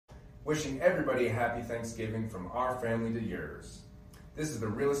Wishing everybody a happy Thanksgiving from our family to yours. This is the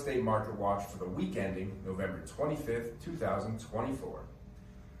Real Estate Market Watch for the week ending November 25th, 2024.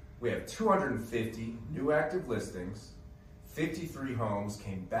 We have 250 new active listings, 53 homes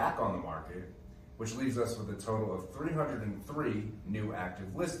came back on the market, which leaves us with a total of 303 new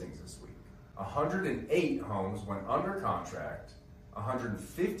active listings this week. 108 homes went under contract,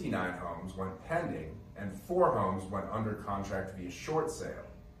 159 homes went pending, and 4 homes went under contract via short sale.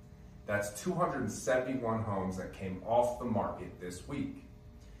 That's 271 homes that came off the market this week.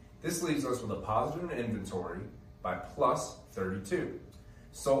 This leaves us with a positive inventory by plus 32.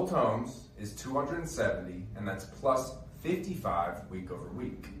 Sold homes is 270, and that's plus 55 week over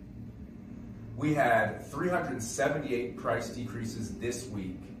week. We had 378 price decreases this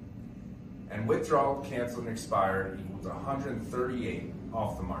week, and withdrawal, canceled, and expired equals 138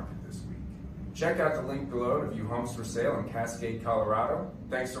 off the market this week. Check out the link below to view homes for sale in Cascade, Colorado.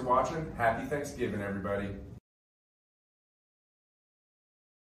 Thanks for watching. Happy Thanksgiving, everybody.